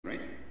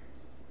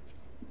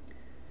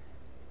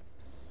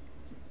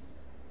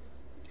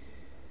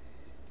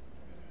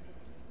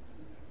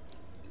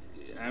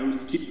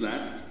skip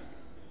that.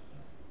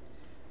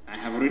 I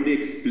have already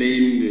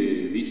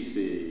explained this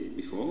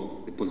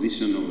before, the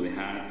position of the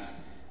heart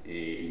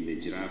in the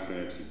giraffe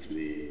relative to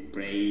the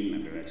brain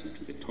and relative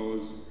to the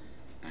toes,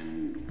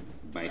 and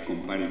by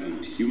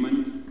comparison to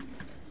humans.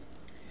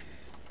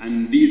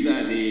 And these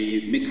are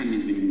the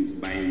mechanisms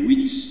by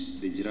which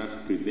the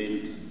giraffe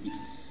prevents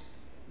its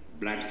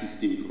blood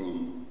system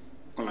from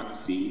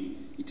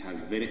collapsing. It has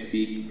very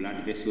thick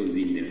blood vessels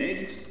in the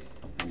legs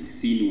and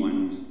thin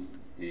ones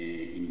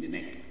in the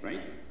neck, right?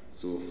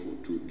 So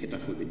to cater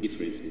for the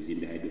differences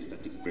in the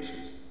hydrostatic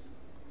pressures.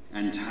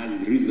 And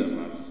has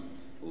reservoirs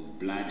of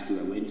blood so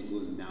that when it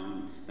goes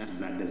down, that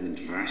blood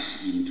doesn't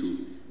rush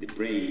into the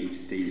brain, it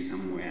stays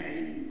somewhere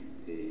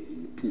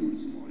in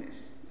pools, more or less.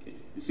 Okay?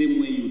 The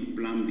same way you would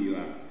plumb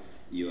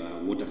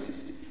your water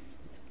system.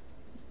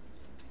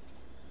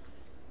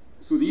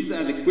 So these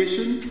are the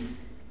questions.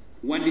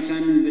 What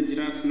determines the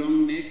giraffe's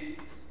long neck?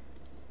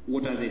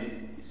 What are the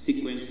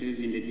sequences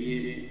in the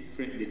DNA,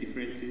 the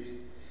differences?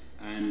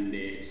 And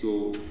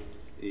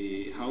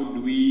how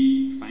do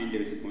we find the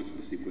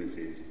responsible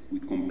sequences? We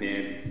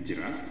compare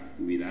giraffe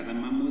with other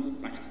mammals,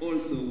 but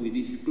also with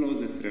its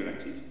closest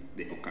relative,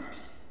 the okapi.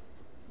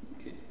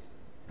 Okay.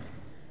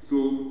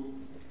 So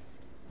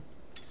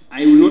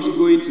I will not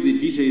go into the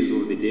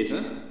details of the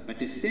data,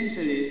 but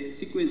essentially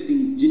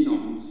sequencing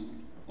genomes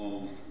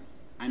of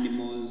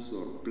animals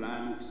or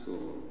plants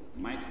or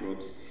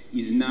microbes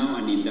is now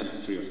an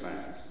industrial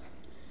science.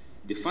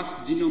 The first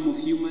genome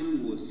of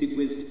human was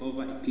sequenced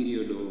over a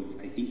period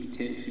of, I think,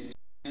 10, 15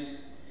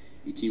 years.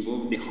 It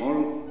involved the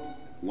whole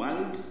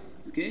world,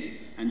 okay?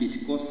 And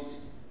it cost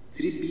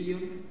 $3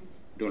 billion,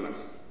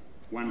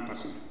 one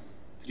person,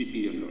 $3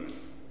 billion,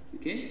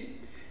 okay?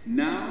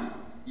 Now,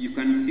 you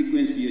can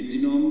sequence your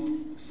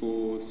genome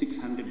for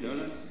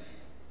 $600,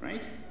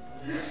 right?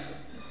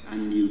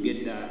 And you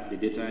get the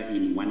data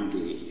in 1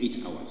 day,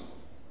 8 hours,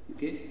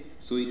 okay?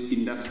 So it's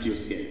industrial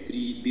scale,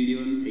 3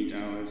 billion, 8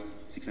 hours,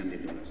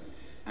 $600.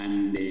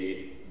 And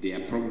they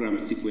are programmed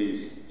to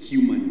sequence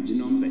human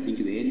genomes. I think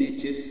the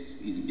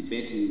NHS is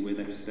debating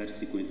whether to start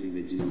sequencing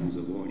the genomes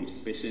of all its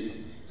patients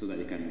so that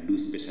they can do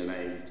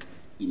specialized,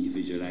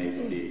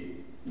 individualized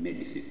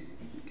medicine,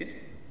 okay?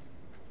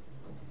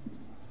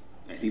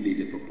 I think there's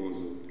a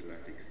proposal to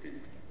that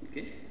extent,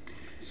 okay?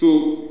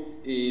 So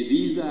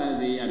these are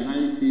the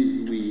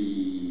analyses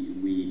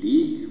we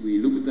did. We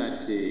looked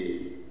at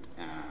the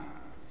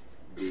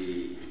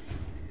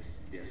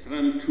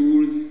SRAM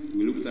tools.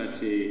 We looked at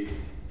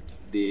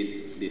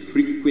the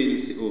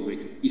frequency of it.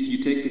 If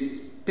you take a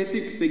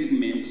specific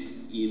segment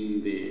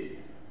in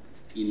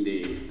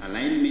the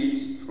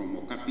alignment from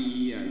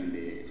okapi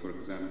and, for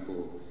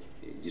example,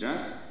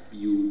 giraffe,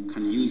 you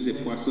can use the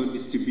Poisson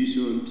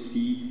distribution to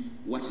see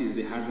what is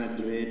the hazard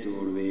rate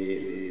or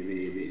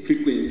the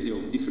frequency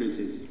of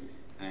differences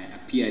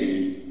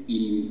appearing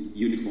in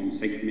uniform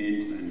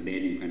segments, and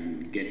then you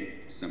can get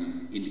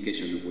some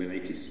indication of whether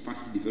it is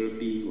fast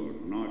developing or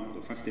not,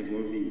 or fast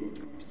evolving or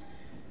not.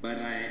 But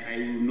I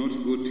will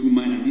not go too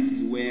much, and this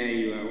is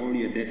where all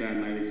your data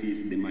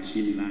analysis, the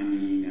machine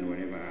learning and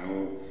whatever are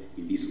all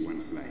in this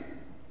one slide.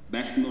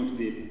 That's not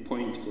the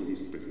point for this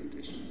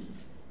presentation.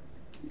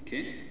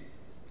 Okay?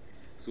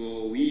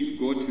 So we've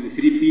got the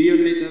 3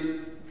 billion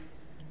letters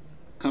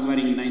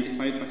covering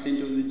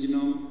 95% of the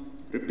genome,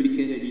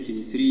 replicated it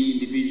in 3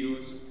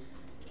 individuals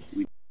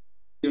with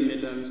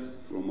billion letters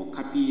from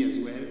okapi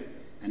as well,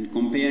 and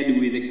compared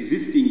with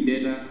existing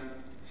data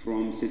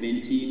from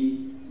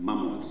 17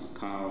 mammals,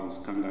 cows,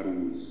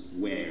 kangaroos,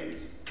 whales,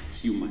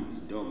 humans,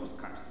 dogs,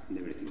 cats, and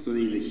everything. So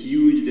there is a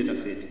huge data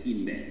set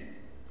in there.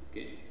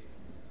 Okay?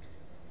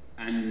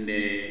 And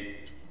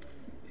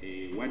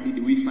what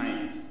did we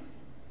find?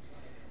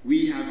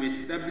 We have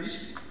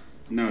established,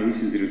 now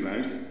this is the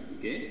results,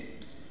 okay,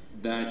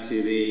 that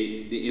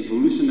the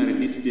evolutionary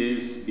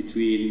distance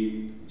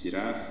between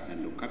giraffe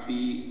and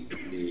okapi,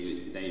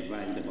 they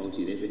diverged about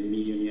 11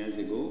 million years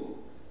ago.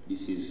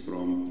 This is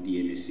from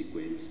DNA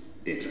sequence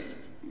data,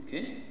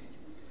 okay?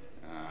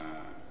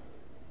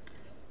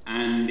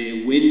 And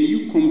when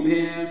you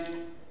compare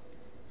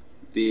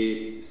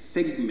the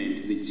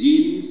segment, the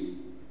genes,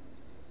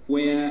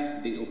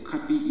 where the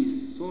okapi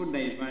is so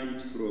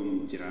diverged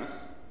from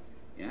giraffe,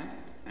 yeah,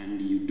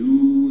 and you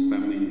do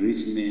some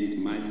enrichment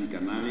magic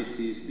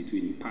analysis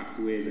between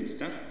pathways and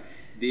stuff,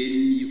 then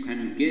you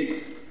can get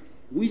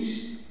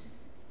which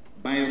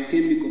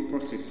biochemical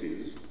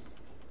processes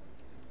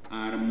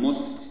are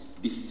most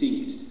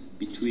distinct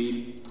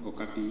between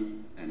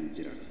okapi and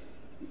giraffe,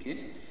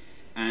 okay?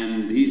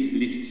 And this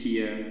list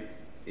here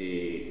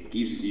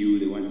gives you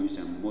the ones which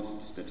are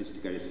most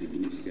statistically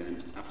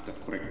significant after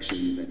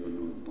corrections. I don't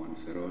know,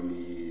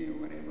 Bonferroni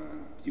or whatever.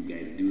 You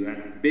guys do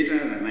that better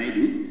than I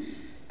do.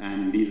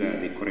 And these are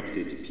the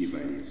corrected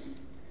p-values.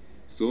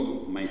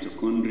 So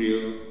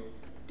mitochondrial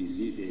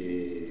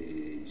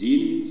disease,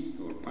 genes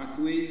or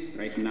pathways.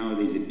 Right now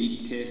there's a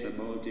big case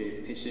about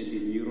a patient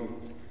in Europe,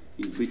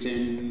 in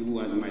Britain, who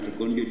has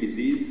mitochondrial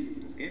disease.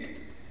 Okay?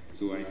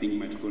 So I think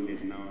mitochondria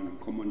is now in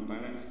common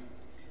balance.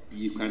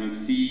 you can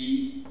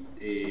see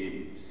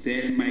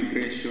cell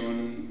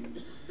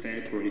migration,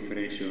 cell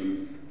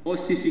proliferation,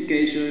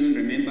 ossification,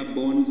 remember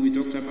bonds, we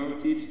talked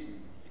about it.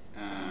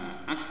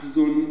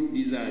 Axon,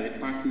 these are the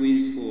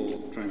pathways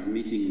for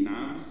transmitting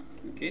nerves,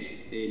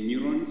 okay, the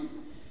neurons.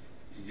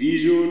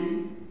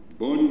 Vision,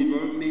 bone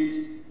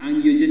development.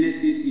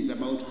 Angiogenesis is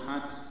about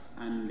heart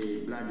and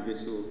blood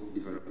vessel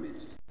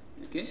development,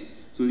 okay?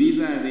 So these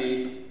are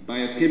the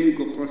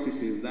biochemical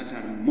processes that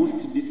are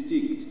most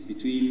distinct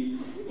between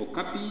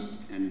okapi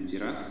and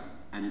giraffe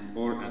and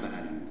all other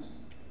animals,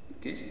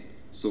 okay?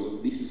 So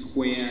this is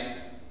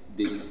where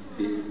the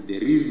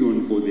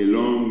reason for the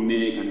long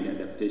neck and the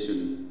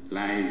adaptation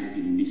lies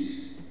in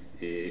these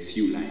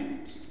few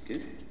lines,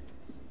 okay?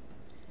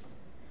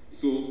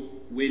 So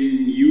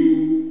when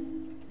you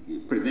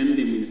present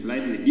them in a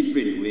slightly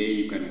different way,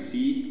 you can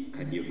see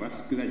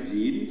cardiovascular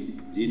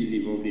genes, genes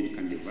involved in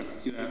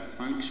cardiovascular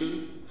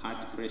function,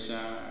 heart pressure,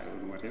 I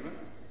don't know, whatever,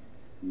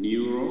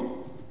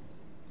 neuro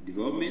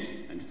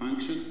development and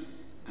function,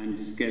 and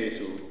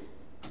skeletal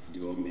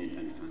development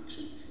and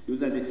function.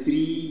 Those are the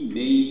three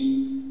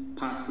main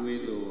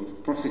pathways or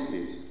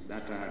processes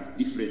that are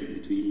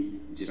different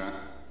between giraffe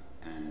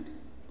and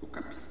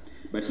okapi.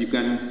 But you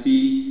can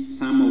see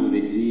some of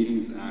the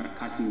genes are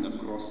cutting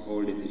across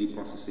all the three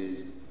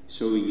processes,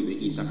 showing the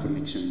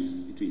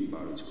interconnections between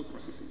biological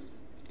processes.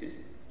 Okay?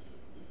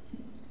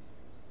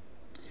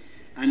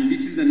 And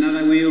this is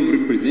another way of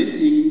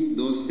representing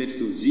those sets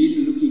of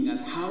genes, looking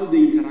at how they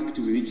interact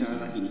with each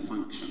other in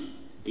function.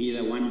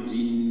 Either one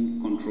gene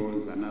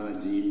controls another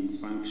gene's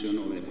function,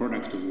 or the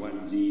product of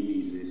one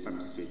gene is a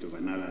substrate of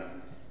another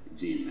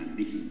gene, and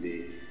this is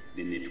the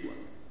network.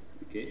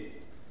 Okay?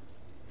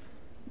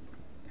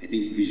 I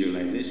think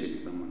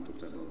visualization, someone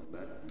talked about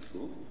that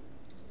before.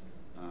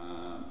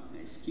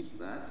 I skipped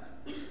that.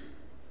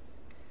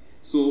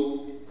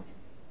 So,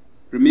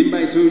 remember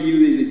I told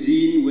you there's a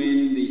gene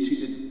when they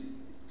treated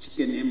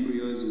chicken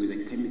embryos with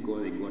a chemical,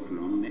 they got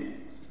long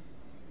necks,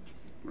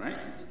 right?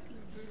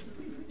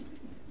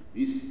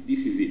 This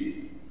is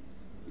it.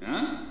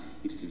 Yeah?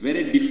 It's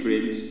very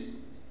different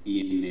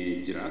in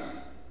a giraffe,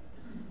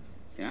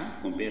 yeah,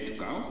 compared to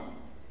cow.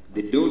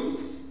 The dots,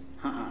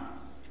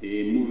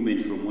 a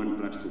movement from one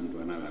platform to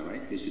another,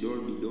 right? They should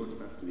all be dots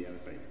up to the other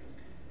side.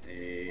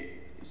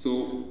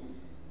 So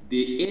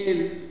the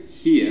A's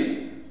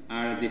here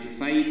are the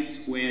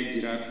sites where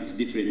giraffe is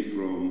different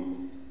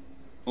from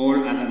all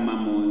other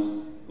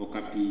mammals,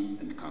 okapi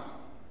and cow.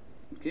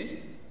 Okay?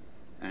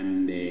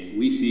 And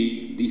we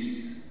think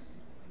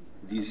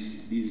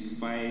these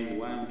 5,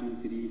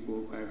 1, 2, 3,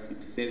 4, 5,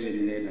 6,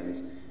 7 letters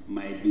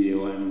might be the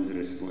ones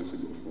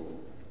responsible for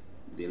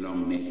the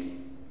long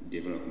neck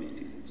development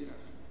in the giraffe.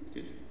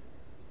 Okay?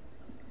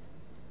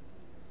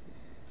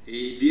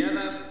 The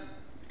other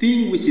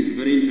thing which is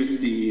very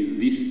interesting is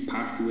this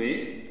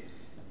pathway.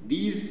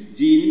 These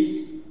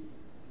genes,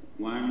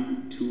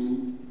 1,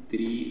 2,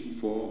 3,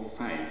 4,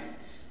 5,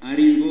 are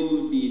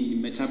involved in the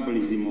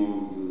metabolism of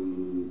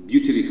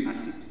butyric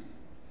acid.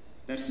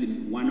 That's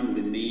one of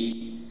the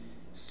main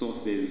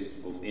sources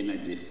of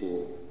energy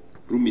for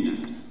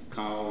ruminants,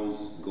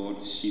 cows,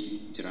 goats,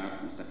 sheep,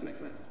 giraffe, and stuff like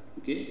that.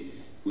 Okay?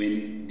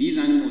 When these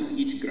animals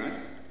eat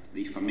grass,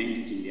 they ferment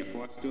it in their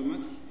fourth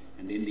stomach,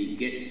 and then they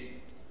get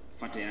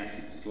fatty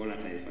acids,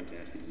 volatile fatty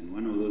acids. And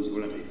one of those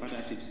volatile fatty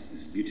acids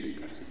is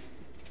butyric acid.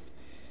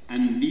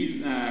 And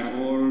these are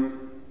all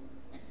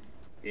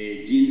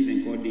genes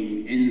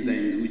encoding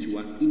enzymes which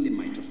work in the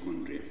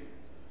mitochondria,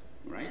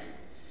 right?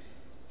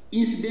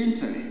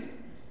 Incidentally,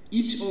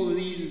 each of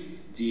these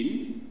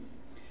genes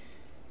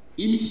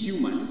in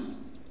humans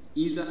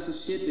is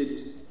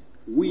associated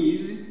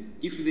with,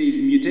 if there is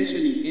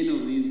mutation in any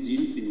of these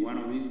genes, in one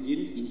of these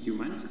genes in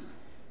humans,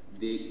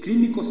 the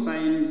clinical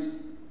signs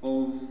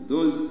of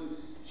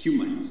those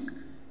humans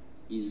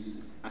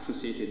is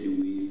associated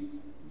with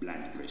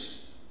blood pressure,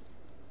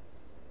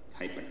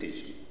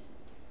 hypertension,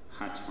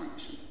 heart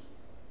function.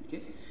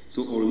 Okay?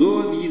 So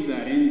although these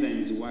are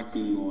enzymes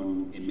working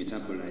on a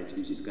metabolite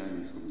which is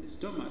coming from the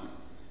stomach,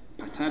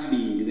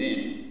 perturbing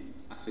them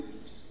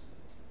affects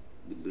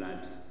the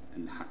blood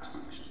and heart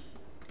function.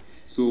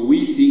 So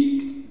we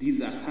think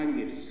these are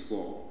targets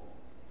for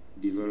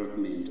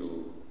development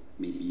of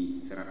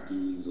maybe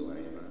therapies or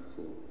whatever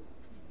for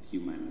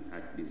human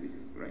heart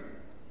diseases, right?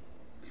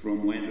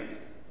 From wildlife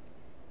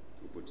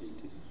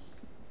opportunities.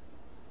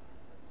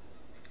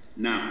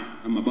 Now,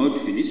 I'm about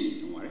to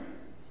finish, don't worry.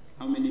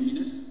 How many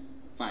minutes?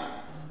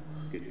 5.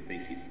 Good,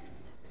 thank you.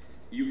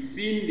 You've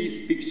seen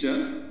this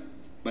picture,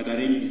 but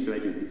arranged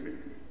slightly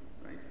differently,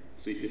 right?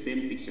 So it's the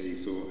same picture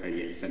you saw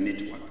earlier, it's a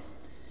network.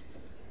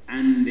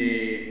 And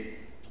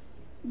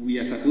we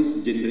are supposed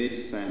to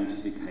generate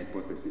scientific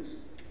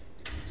hypotheses.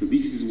 So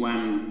this is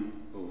one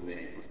of the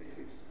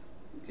hypotheses,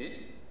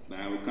 okay? But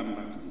I will come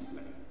back to this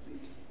slide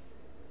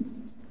later.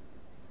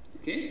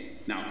 Okay?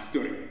 Now,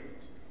 story.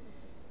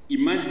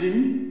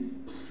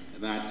 Imagine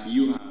that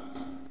you have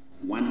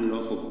one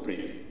loaf of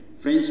bread,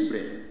 French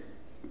bread,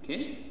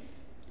 okay?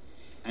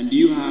 And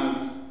you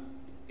have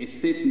a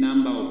set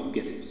number of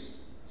guests,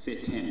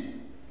 say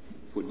 10,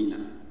 for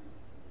dinner.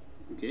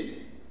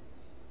 Okay?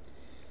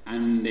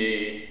 And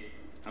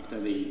after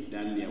they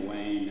done their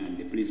wine and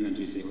the president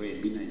will say,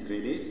 well, dinner is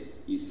ready,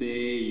 you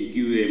say, you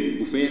give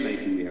them buffet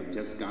like we have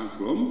just come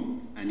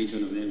from, and each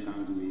one of them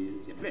comes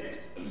with a plate.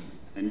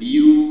 And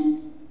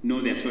you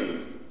know there are 12.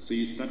 So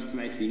you start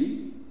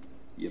slicing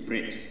your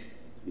bread,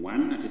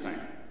 one at a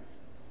time.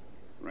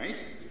 Right?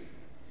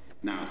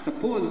 Now,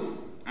 suppose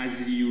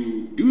as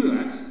you do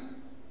that,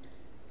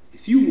 a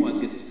few more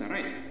guests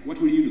arrive.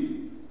 What will you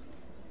do?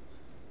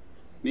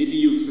 Maybe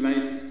you've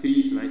sliced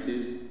 3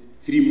 slices,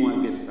 3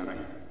 more guests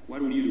arrive.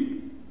 What will you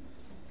do?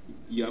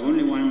 You are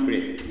only one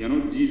bread. You are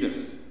not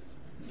Jesus.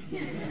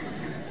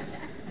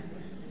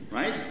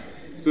 Right?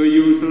 So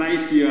you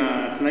slice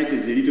your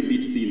slices a little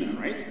bit thinner,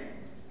 right?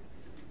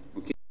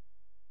 Okay.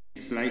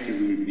 Slices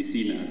will be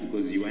thinner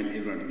because you want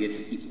everyone to get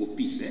equal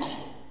piece.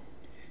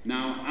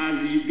 Now,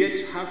 as you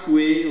get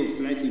halfway of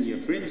slicing your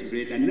French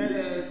bread,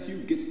 another few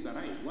guests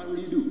arrive. What will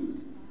you do?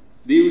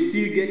 They will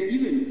still get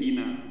even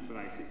thinner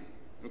slices.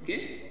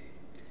 Okay?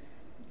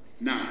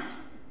 Now,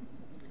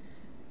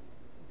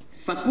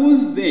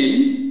 suppose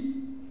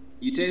then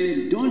you tell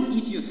them, don't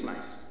eat your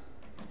slice.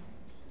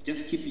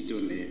 Just keep it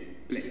on the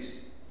plate.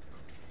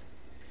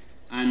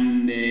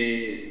 And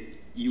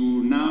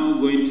you're now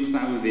going to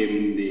serve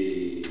them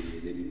the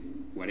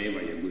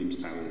whatever you're going to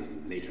serve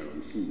them later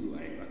on, food or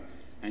whatever.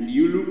 And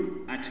you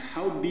look at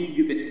how big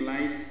the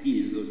slice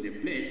is on the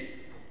plate,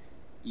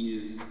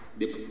 is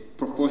the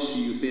proportion.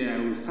 You say, I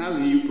will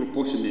serve you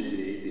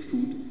proportionately the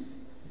food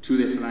to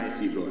the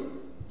slice you got.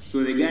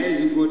 So the guys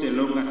who got a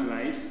longer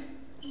slice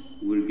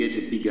will get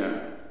a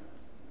bigger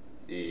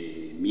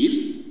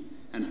meal,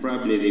 and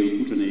probably they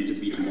will put on a little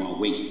bit more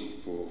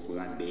weight for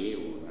that day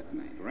or that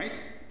night, right?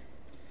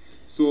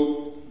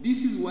 So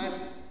this is what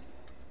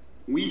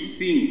we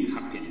think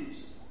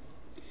happens.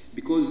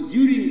 Because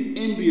during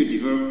embryo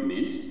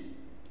development,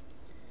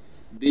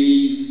 there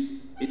is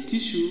a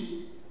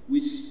tissue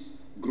which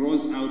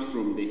grows out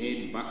from the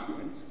head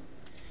backwards.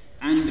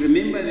 And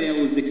remember, there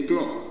was a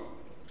clock.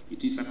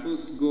 It is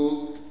supposed to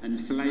go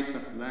and slice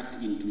up that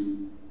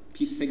into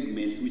piece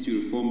segments which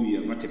will form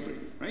your vertebrae,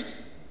 right?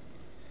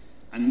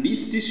 And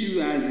this tissue,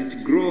 as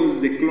it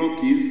grows, the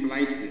clock is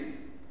slicing.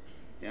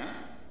 Yeah?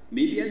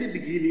 Maybe at the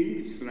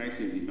beginning, it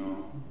slices,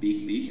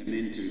 big, and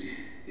then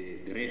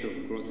the rate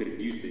of growth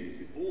reduces.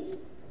 Oh,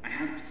 I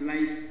have to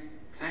slice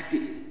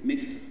 30,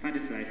 makes 30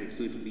 slices,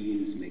 so it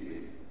begins to make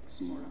them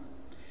smaller.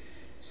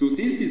 So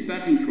since it's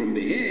starting from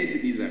the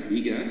head, these are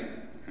bigger,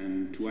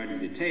 and towards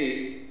the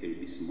tail, they will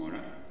be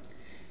smaller.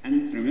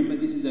 And remember,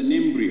 this is an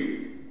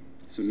embryo.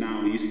 So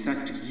now you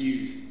start to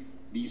give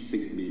these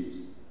segments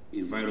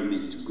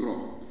environment to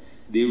grow.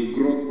 They will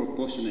grow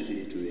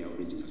proportionately to their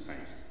original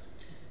size.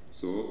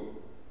 So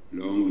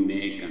long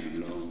neck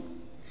and long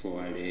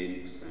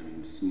forelegs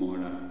and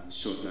smaller,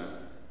 shorter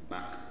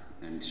back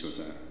and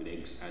shorter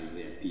legs as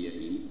they appear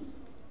in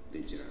the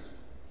giraffe.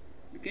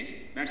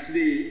 Okay? That's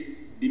the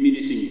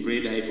diminishing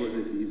bread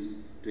hypothesis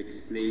to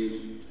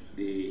explain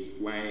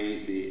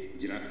why the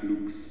giraffe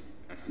looks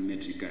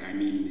asymmetrical,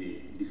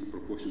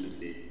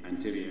 disproportionately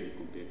anteriorly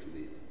compared to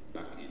the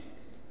back end.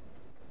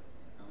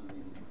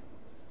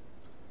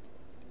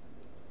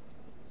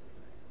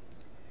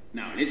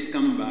 Now, let's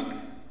come back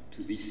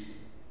to this.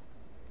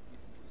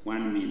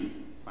 1 minute,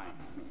 fine,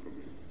 no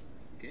problem.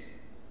 Okay?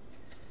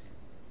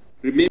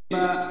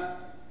 Remember,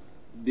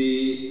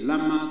 the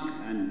Lamarck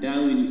and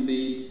Darwin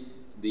said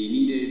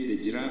the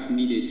giraffe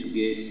needed to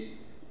get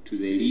to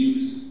the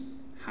leaves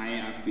high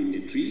up in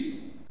the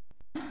tree,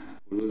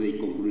 although they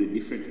concluded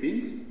different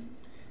things.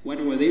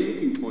 What were they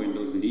looking for in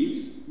those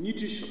leaves?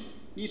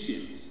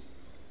 Nutrients.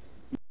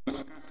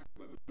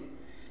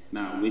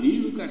 Now, when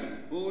you look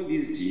at all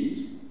these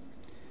genes,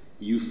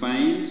 you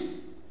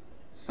find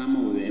some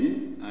of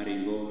them are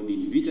involved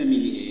in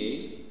vitamin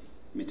A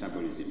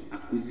metabolism,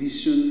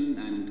 acquisition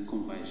and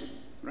conversion,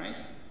 right?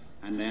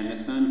 And I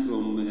understand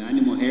from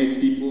animal health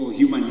people,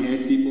 human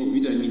health people,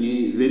 vitamin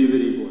A is very,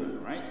 very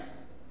important, right?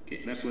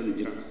 Okay, that's what the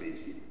giraffe says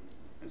here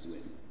as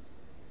well.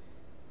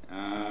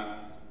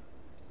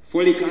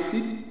 Folic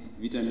acid,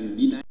 vitamin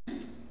B9.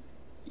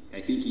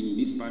 I think in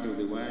this part of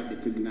the world, the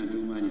pregnant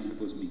woman is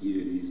supposed to be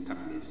given these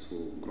tablets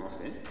for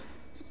growth,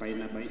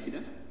 spina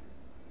bifida.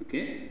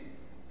 Okay?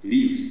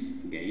 Leaves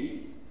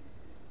again.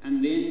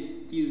 And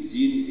then these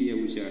genes here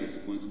which are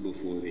responsible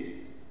for the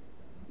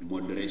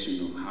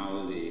moderation of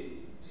how the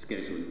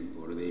skeleton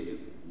or the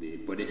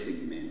body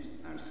segments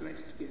are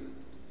sliced together.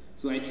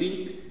 So I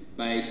think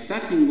by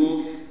starting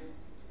off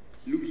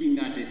looking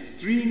at a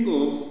string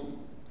of,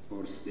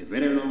 or a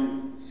very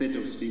long set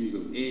of strings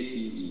of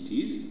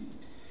ACGTs,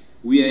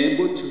 we are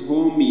able to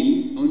home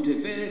in onto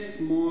a very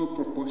small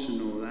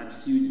proportion of that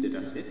huge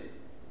data set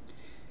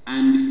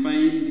and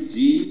find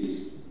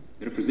genes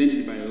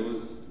represented by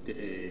those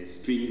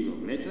strings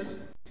of letters,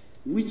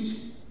 which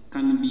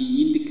can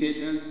be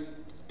indicators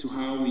to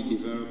how we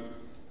develop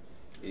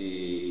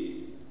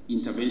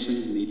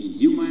interventions maybe in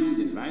humans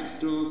and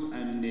livestock,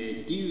 and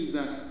gives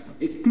us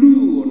a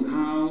clue on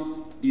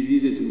how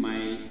diseases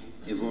might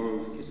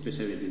evolve,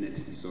 especially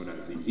genetic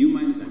disorders in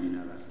humans and in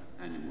other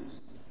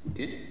animals.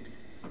 Okay?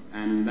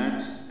 And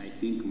that, I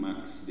think,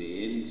 marks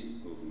the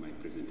end of my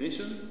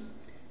presentation.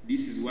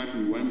 This is what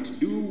we want to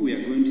do. We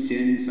are going to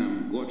change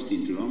some goats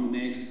into long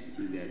necks.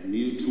 There are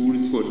new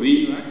tools for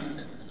doing that,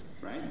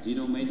 right?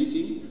 Genome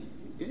editing,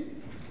 okay?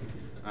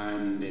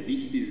 And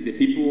this is the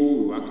people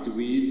we worked with,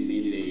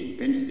 mainly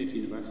Penn State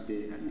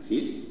University and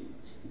here,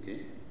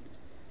 okay?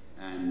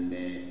 And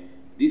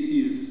this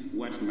is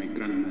what my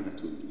grandmother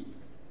told me,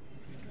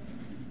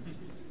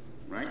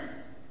 right?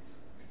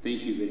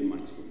 Thank you very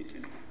much for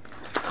listening.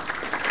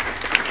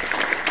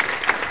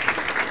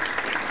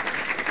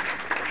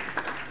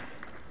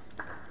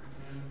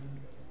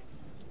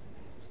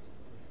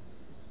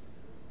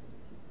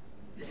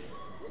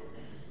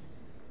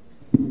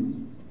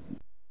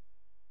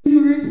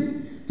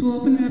 We'll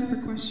open it up for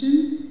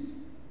questions.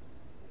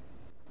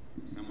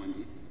 Someone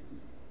did.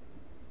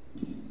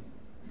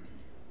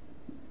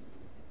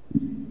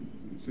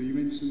 So you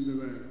mentioned there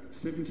were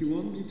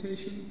 71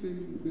 mutations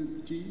in the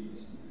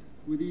genes.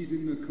 Were these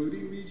in the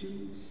coding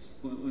regions?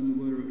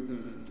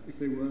 If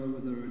they were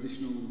there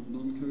additional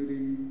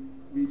non-coding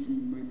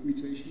region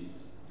mutations?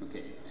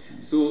 Okay.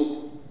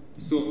 So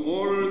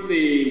all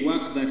the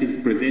work that is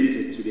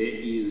presented today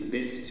is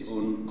based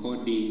on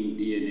coding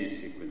DNA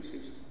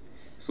sequences.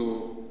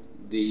 So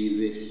there is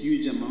a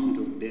huge amount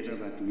of data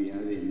that we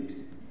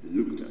haven't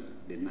looked at,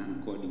 the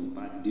non-coding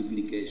part,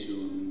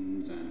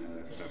 duplications and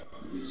other stuff,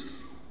 which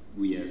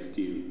we are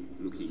still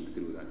looking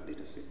through that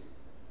data set.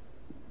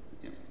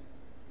 Yeah.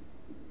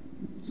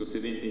 So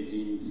 70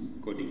 genes,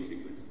 coding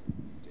sequence.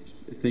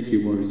 Thank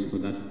you, Maurice, for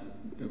that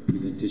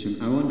presentation.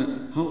 I wonder,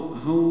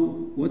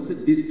 what's the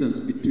distance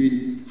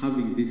between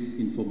having this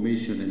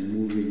information and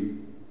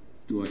moving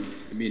to,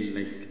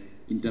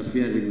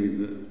 interfering with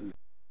the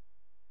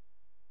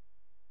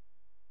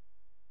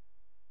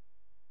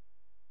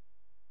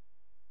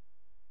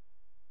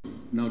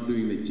now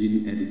doing the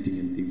gene editing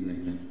and things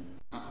like that?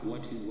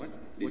 What is what?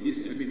 What needs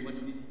to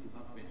happen?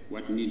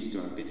 What needs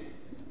to happen?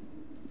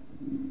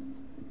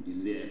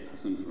 Is there a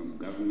person from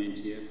government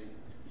here?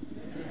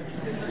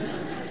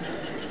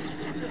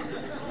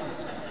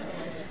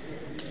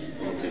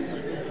 Okay.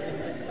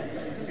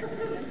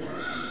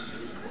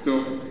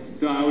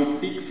 So I will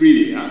speak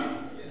freely.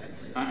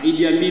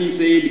 Idi Amin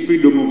said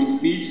freedom of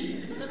speech,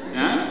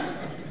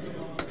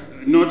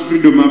 not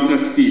freedom after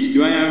speech.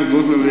 Do I have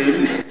both of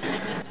them?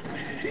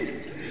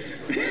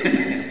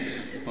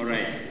 All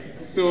right.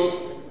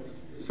 So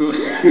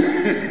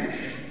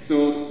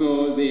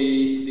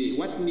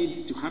what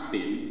needs to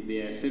happen?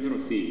 There are several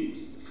things.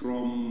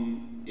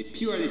 From a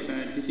purely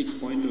scientific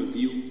point of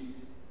view,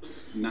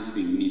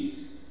 nothing needs.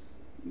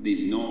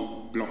 There's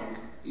no block.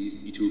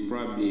 It will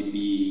probably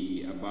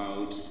be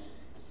about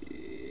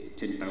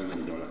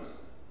 $10,000.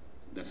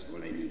 That's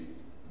all I need.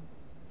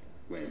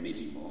 Well,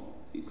 maybe more,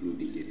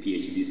 including a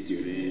PhD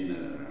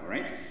student, all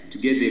right, to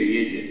get the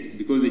reagents,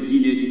 because the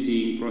gene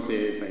editing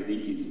process, I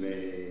think, is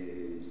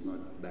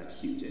not that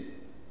huge.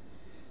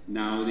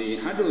 Now, the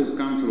hurdles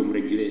come from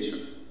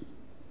regulation.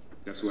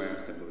 That's why I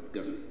asked about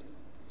government.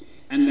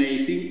 And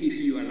I think if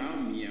you allow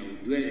me, I will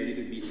dwell a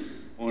little bit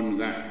on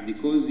that,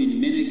 because in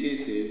many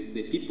cases,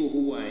 the people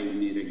who are in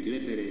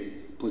regulatory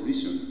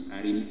positions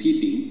are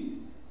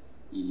impeding,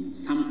 in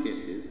some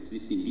cases, at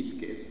least in this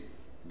case,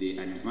 the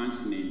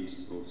advancement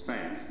of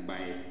science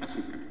by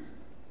Africans,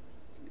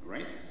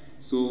 right?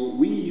 So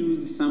we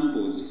used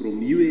samples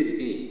from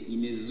USA,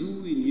 in a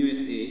zoo in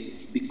USA,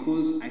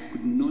 because I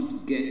could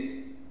not get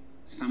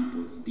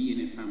samples,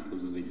 DNA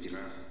samples of a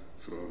giraffe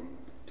from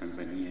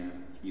Tanzania,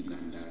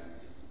 Uganda,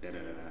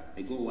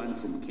 I got one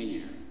from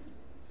Kenya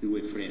through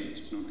a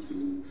friend, not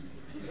through,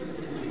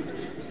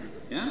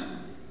 yeah?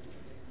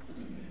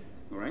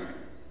 All right?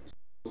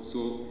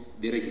 So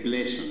the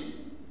regulation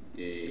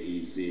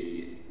is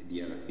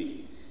the other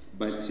thing.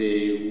 But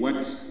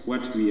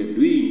what we are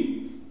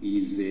doing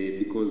is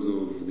because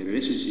of the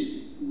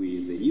relationship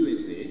with the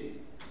USA,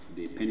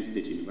 the Penn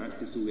State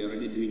University, so we are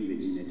already doing the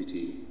gene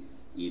editing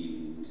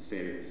in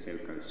cell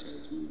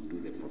cultures. We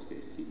do the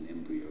process in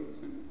embryos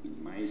and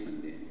in mice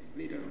and then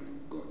later on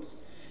goats.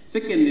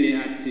 Secondly,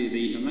 at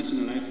the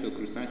International Livestock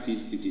Research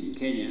Institute in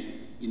Kenya,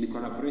 in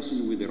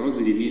collaboration with the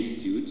Roslin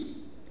Institute,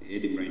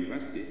 Edinburgh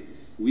University,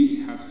 we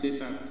have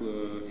set up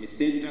a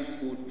center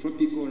for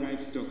tropical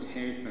livestock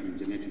health and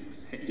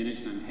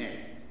genetics and health,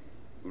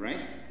 all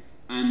right?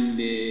 And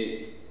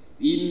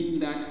in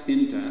that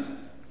center,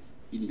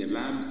 in the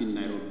labs in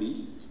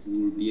Nairobi, we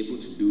will be able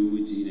to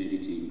do gene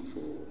editing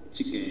for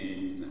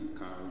chickens and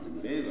cows and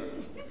whatever,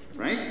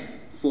 right?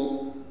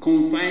 For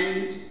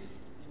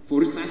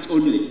research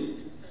only,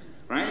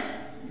 right?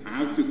 I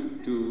have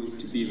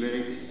to be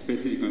very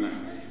specific on that.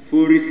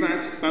 For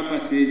research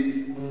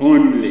purposes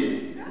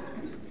only.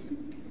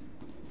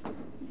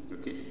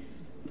 Okay.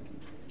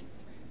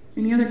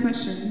 Any other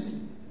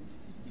questions?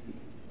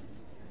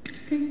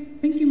 Okay,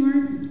 thank you,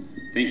 Morris.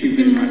 Thank you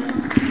very much.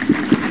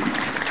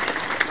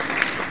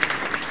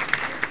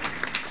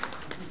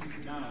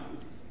 Now,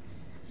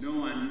 no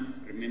one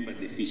remembered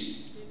the fish.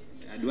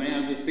 Do I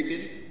have a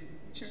second?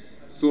 Sure.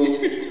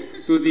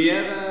 So the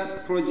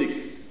other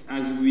projects,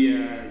 as we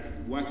are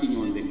working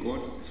on the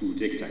goats to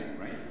take time,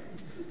 right?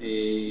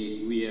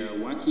 We are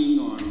working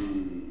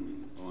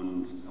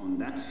on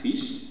that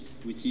fish,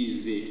 which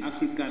is the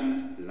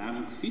African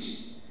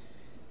lungfish.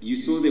 You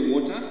saw the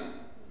water.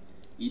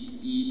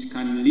 It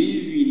can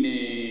live in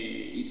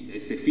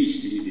it's a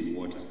fish that lives in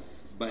water.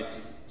 But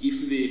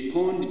if the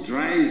pond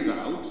dries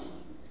out,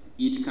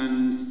 it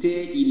can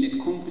stay in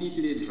a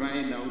completely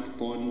dried out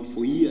pond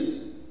for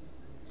years.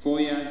 4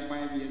 years,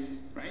 5 years,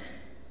 right?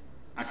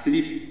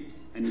 Asleep.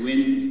 And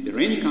when the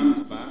rain comes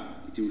back,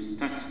 it will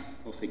start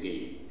off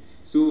again.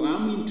 So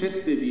I'm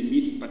interested in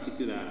this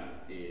particular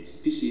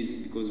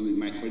species because with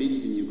my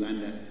colleagues in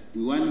Uganda,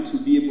 we want to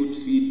be able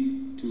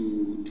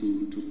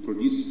to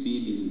produce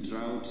feed in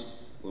drought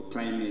or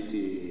climate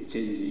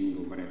changing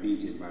or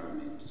variability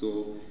environment.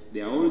 So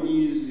there are all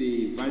these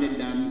valley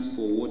dams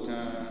for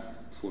water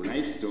for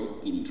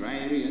livestock in dry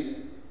areas,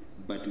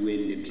 but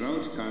when the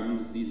drought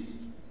comes, these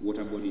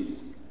water bodies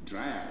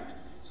dry out.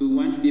 So we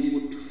want to be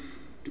able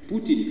to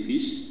put in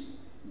fish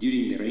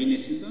during the rainy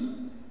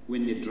season.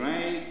 When the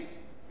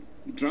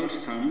drought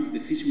comes, the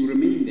fish will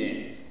remain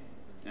there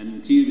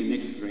until the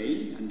next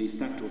rain, and they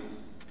start off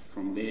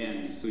from there,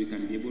 and so you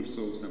can be able to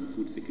solve some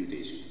food security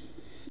issues.